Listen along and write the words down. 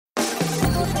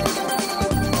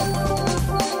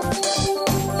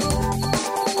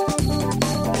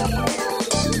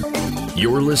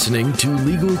You're listening to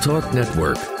Legal Talk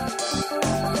Network.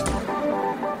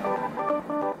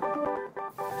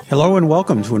 Hello and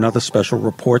welcome to another special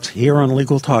report here on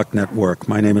Legal Talk Network.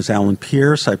 My name is Alan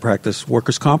Pierce. I practice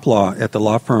workers' comp law at the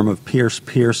law firm of Pierce,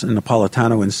 Pierce &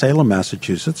 Napolitano in Salem,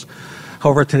 Massachusetts.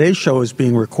 However, today's show is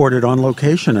being recorded on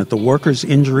location at the Workers'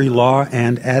 Injury Law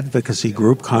and Advocacy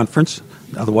Group Conference,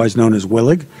 otherwise known as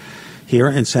WILIG, here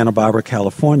in Santa Barbara,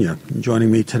 California. And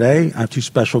joining me today are two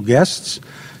special guests,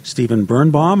 Stephen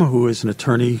Birnbaum, who is an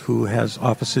attorney who has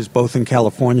offices both in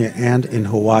California and in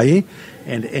Hawaii,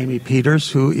 and Amy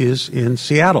Peters, who is in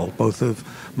Seattle. Both of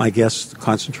my guests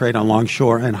concentrate on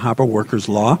longshore and harbor workers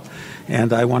law.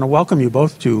 And I want to welcome you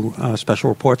both to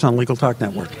Special Reports on Legal Talk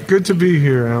Network. Good to be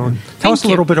here, Alan. Tell us a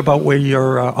little bit about where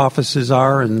your offices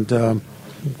are and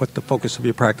what the focus of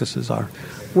your practices are.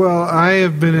 Well, I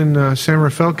have been in San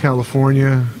Rafael,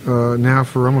 California now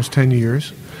for almost 10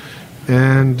 years.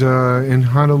 And in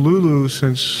Honolulu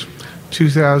since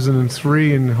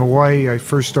 2003. In Hawaii, I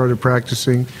first started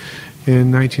practicing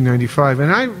in 1995.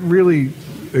 And I really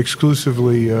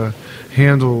exclusively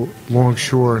handle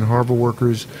longshore and harbor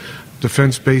workers,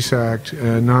 Defense Base Act,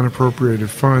 non-appropriated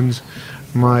funds.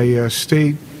 My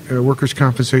state workers'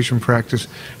 compensation practice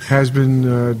has been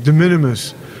de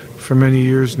minimis for many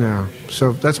years now.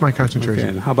 So that's my concentration. Okay.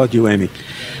 And how about you, Amy?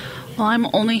 Well, I'm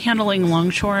only handling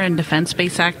longshore and Defense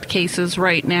Base Act cases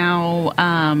right now,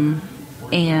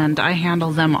 and I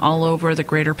handle them all over the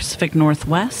greater Pacific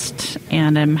Northwest,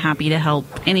 and I'm happy to help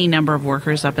any number of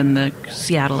workers up in the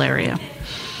Seattle area.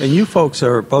 And you folks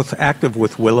are both active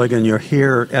with WILIG, and you're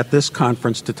here at this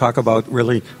conference to talk about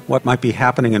really what might be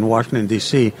happening in Washington,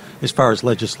 D.C. as far as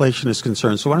legislation is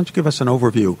concerned. So why don't you give us an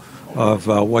overview of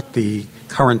what the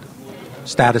current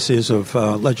status is of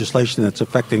legislation that's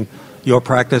affecting your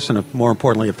practice and, more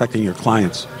importantly, affecting your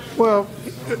clients? Well,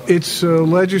 it's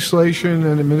legislation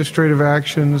and administrative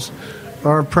actions.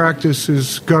 Our practice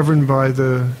is governed by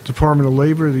the Department of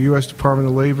Labor, the U.S. Department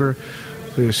of Labor,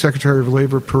 the Secretary of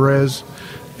Labor, Perez.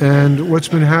 And what's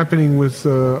been happening with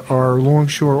our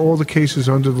longshore, all the cases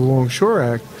under the Longshore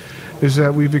Act, is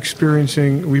that we've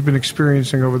been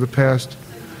experiencing over the past,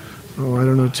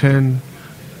 10,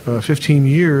 15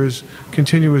 years,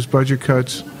 continuous budget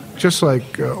cuts, just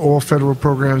like all federal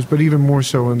programs, but even more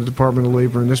so in the Department of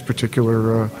Labor in this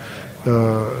particular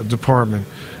department.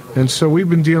 And so we've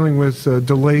been dealing with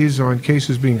delays on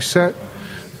cases being set,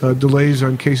 delays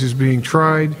on cases being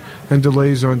tried, and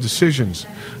delays on decisions.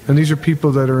 And these are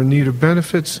people that are in need of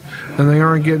benefits, and they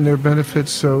aren't getting their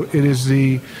benefits, so it is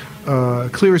the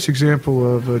clearest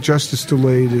example of justice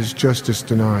delayed is justice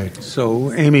denied.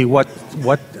 So, Amy, what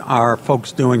are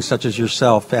folks doing, such as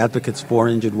yourself, advocates for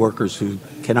injured workers who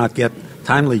cannot get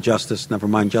timely justice, never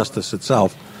mind justice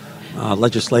itself,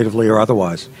 legislatively or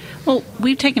otherwise? Well,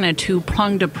 we've taken a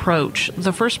two-pronged approach.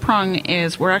 The first prong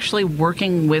is we're actually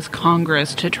working with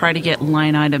Congress to try to get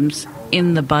line items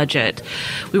in the budget.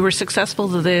 We were successful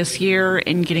this year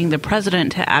in getting the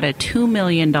president to add a $2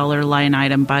 million line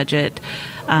item budget.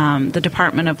 The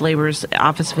Department of Labor's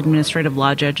Office of Administrative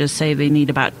Law Judges say they need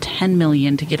about $10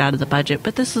 million to get out of the budget,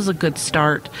 but this is a good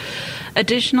start.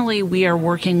 Additionally, we are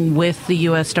working with the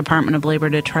U.S. Department of Labor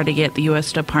to try to get the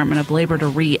U.S. Department of Labor to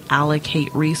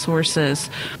reallocate resources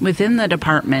within the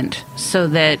department so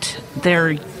that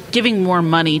they're giving more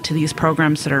money to these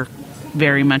programs that are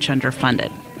very much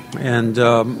underfunded. And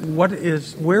where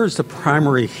is the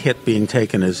primary hit being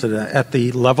taken? Is it at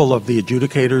the level of the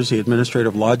adjudicators, the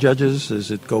administrative law judges?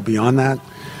 Does it go beyond that?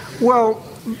 Well,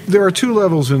 there are two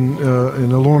levels in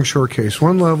a longshore case.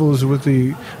 One level is with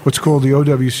what's called the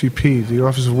OWCP, the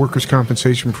Office of Workers'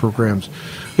 Compensation Programs.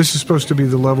 This is supposed to be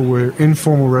the level where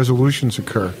informal resolutions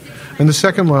occur. And the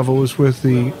second level is with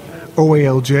the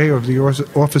OALJ, or the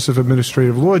Office of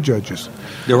Administrative Law Judges.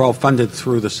 They're all funded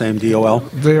through the same DOL?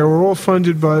 They are all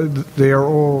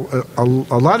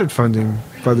allotted funding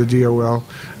by the DOL.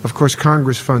 Of course,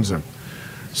 Congress funds them.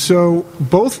 So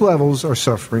both levels are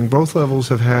suffering. Both levels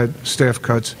have had staff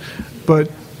cuts, but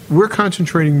we're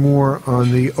concentrating more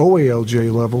on the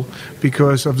OALJ level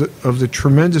because of the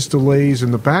tremendous delays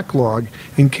in the backlog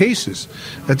in cases.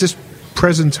 At this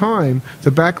present time,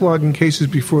 the backlog in cases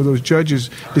before those judges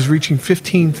is reaching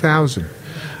 15,000.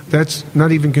 That's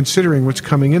not even considering what's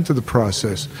coming into the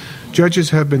process.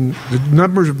 The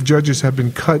numbers of judges have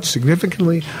been cut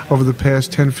significantly over the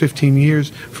past 10, 15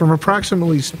 years from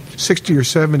approximately 60 or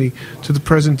 70 to the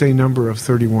present-day number of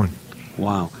 31.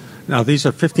 Wow. Now, these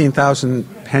are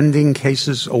 15,000 pending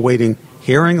cases awaiting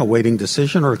hearing, awaiting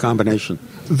decision, or a combination?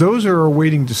 Those are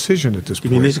awaiting decision at this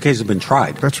point. You mean these cases have been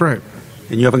tried? That's right.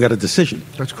 and you haven't got a decision.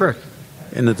 That's correct.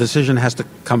 And the decision has to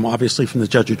come, obviously, from the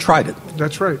judge who tried it.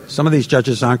 That's right. Some of these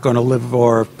judges aren't going to live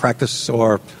or practice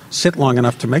or sit long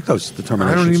enough to make those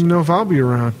determinations. I don't even know if I'll be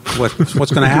around.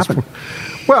 What's going to happen?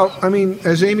 Well, I mean,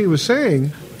 as Amy was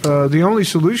saying, the only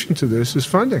solution to this is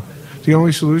funding. The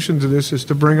only solution to this is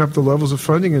to bring up the levels of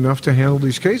funding enough to handle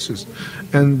these cases.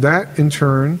 And that, in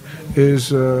turn,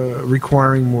 is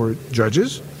requiring more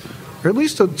judges, or at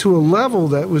least to a level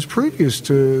that was previous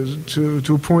to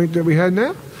a point that we had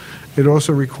now. It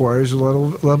also requires a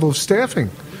level of staffing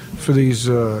for these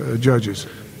judges.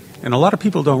 And a lot of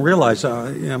people don't realize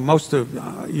most of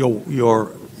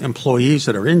your employees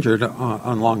that are injured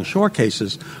on longshore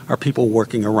cases are people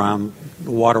working around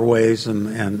the waterways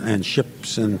and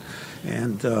ships and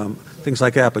things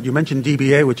like that. But you mentioned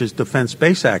DBA, which is Defense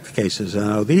Base Act cases.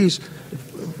 These,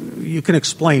 you can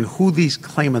explain who these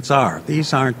claimants are.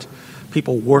 These aren't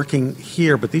people working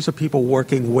here, but these are people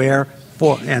working where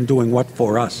for and doing what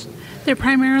for us. They're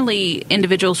primarily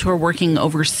individuals who are working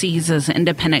overseas as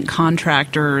independent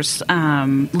contractors.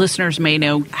 Listeners may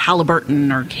know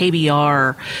Halliburton or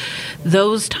KBR.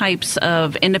 Those types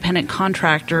of independent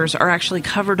contractors are actually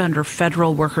covered under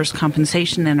federal workers'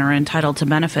 compensation and are entitled to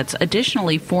benefits.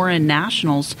 Additionally, foreign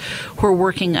nationals who are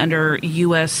working under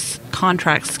U.S.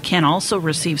 contracts can also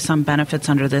receive some benefits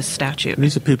under this statute. And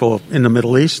these are people in the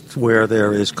Middle East where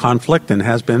there is conflict and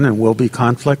has been and will be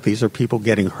conflict. These are people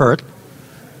getting hurt.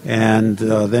 And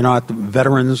they're not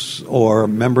veterans or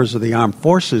members of the armed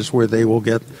forces where they will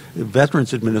get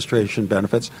Veterans Administration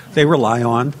benefits. They rely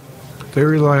on the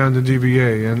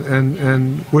DBA.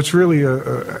 And what's really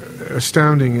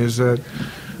astounding is that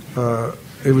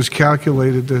it was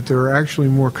calculated that there are actually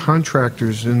more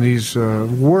contractors in these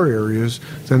war areas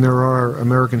than there are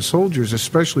American soldiers,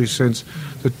 especially since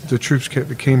the troops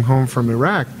came home from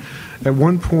Iraq. At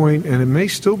one point, and it may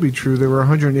still be true, there were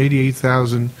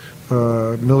 188,000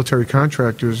 military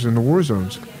contractors in the war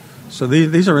zones. So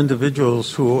these are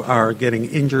individuals who are getting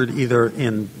injured either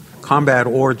in combat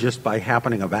or just by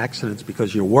happening of accidents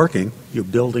because you're working, you're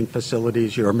building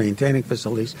facilities, you're maintaining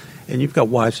facilities, and you've got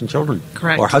wives and children.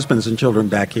 Correct. Or husbands and children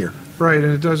back here. Right,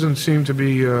 and it doesn't seem to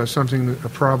be a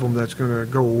problem that's going to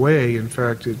go away. In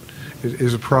fact, it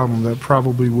is a problem that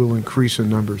probably will increase in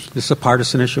numbers. This is a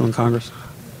partisan issue in Congress?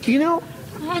 You know,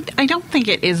 I don't think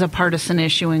it is a partisan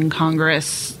issue in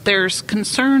Congress. There's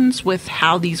concerns with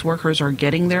how these workers are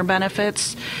getting their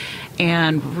benefits.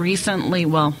 And recently,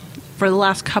 for the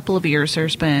last couple of years,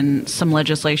 there's been some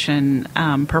legislation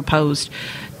proposed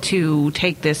to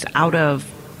take this out of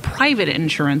private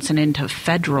insurance and into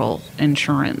federal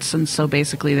insurance. And so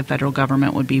basically the federal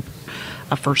government would be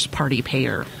a first-party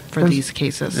payer for these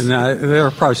cases. And there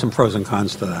are probably some pros and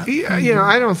cons to that.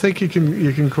 I don't think you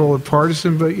can call it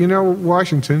partisan, but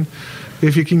Washington,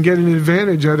 if you can get an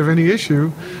advantage out of any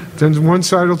issue, then one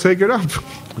side will take it up.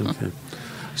 Okay.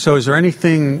 So is there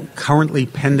anything currently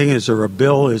pending? Is there a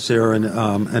bill? Is there an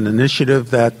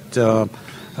initiative that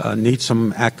needs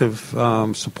some active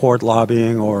support,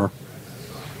 lobbying, or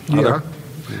other?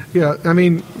 Yeah. I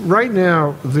mean, right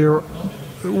now,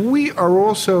 we are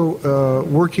also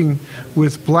working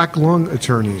with black lung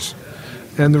attorneys.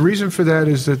 And the reason for that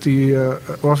is that the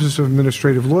Office of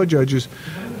Administrative Law Judges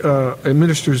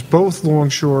administers both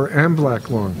longshore and black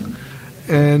lung.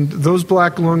 And those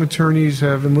black lung attorneys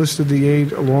have enlisted the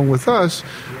aid, along with us,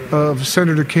 of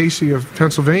Senator Casey of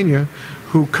Pennsylvania,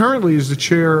 who currently is the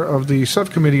chair of the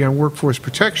Subcommittee on Workforce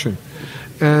Protection.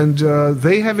 And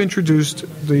they have introduced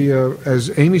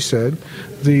as Amy said,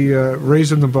 the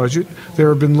raise in the budget. There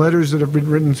have been letters that have been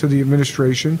written to the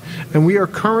administration, and we are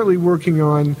currently working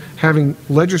on having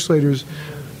legislators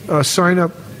sign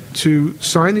up to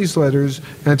sign these letters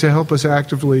and to help us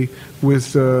actively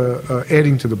with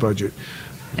adding to the budget.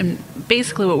 And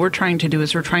basically what we're trying to do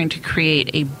is we're trying to create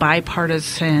a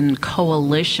bipartisan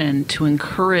coalition to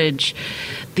encourage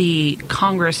the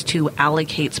Congress to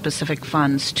allocate specific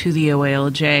funds to the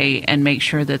OALJ and make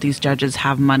sure that these judges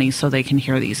have money so they can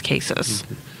hear these cases.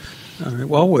 Okay. All right.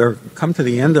 Well, we're come to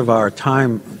the end of our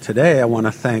time today. I want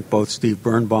to thank both Steve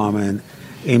Birnbaum and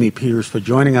Amy Peters for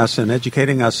joining us and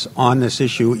educating us on this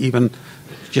issue, even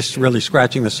just really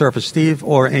scratching the surface. Steve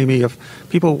or Amy, if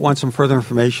people want some further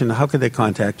information, how could they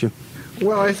contact you?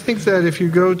 Well, I think that if you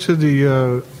go to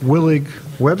the WILIG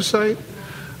website,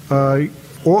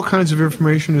 all kinds of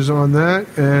information is on that,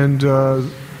 and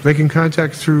they can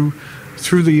contact through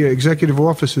the executive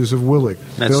offices of WILIG.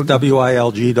 That's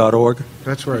WILG.org?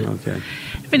 That's right. Okay.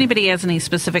 If anybody has any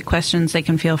specific questions, they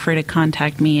can feel free to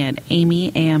contact me at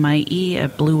Amy, AMIE,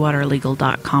 at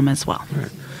bluewaterlegal.com as well. All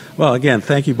right. Well, again,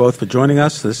 thank you both for joining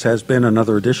us. This has been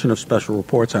another edition of Special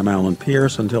Reports. I'm Alan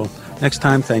Pierce. Until next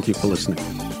time, thank you for listening.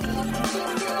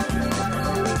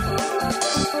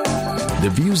 The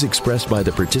views expressed by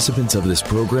the participants of this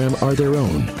program are their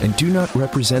own and do not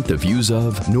represent the views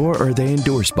of, nor are they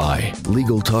endorsed by,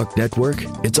 Legal Talk Network,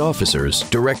 its officers,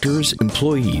 directors,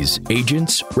 employees,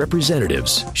 agents,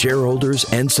 representatives, shareholders,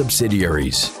 and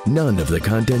subsidiaries. None of the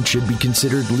content should be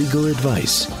considered legal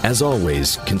advice. As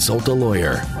always, consult a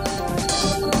lawyer.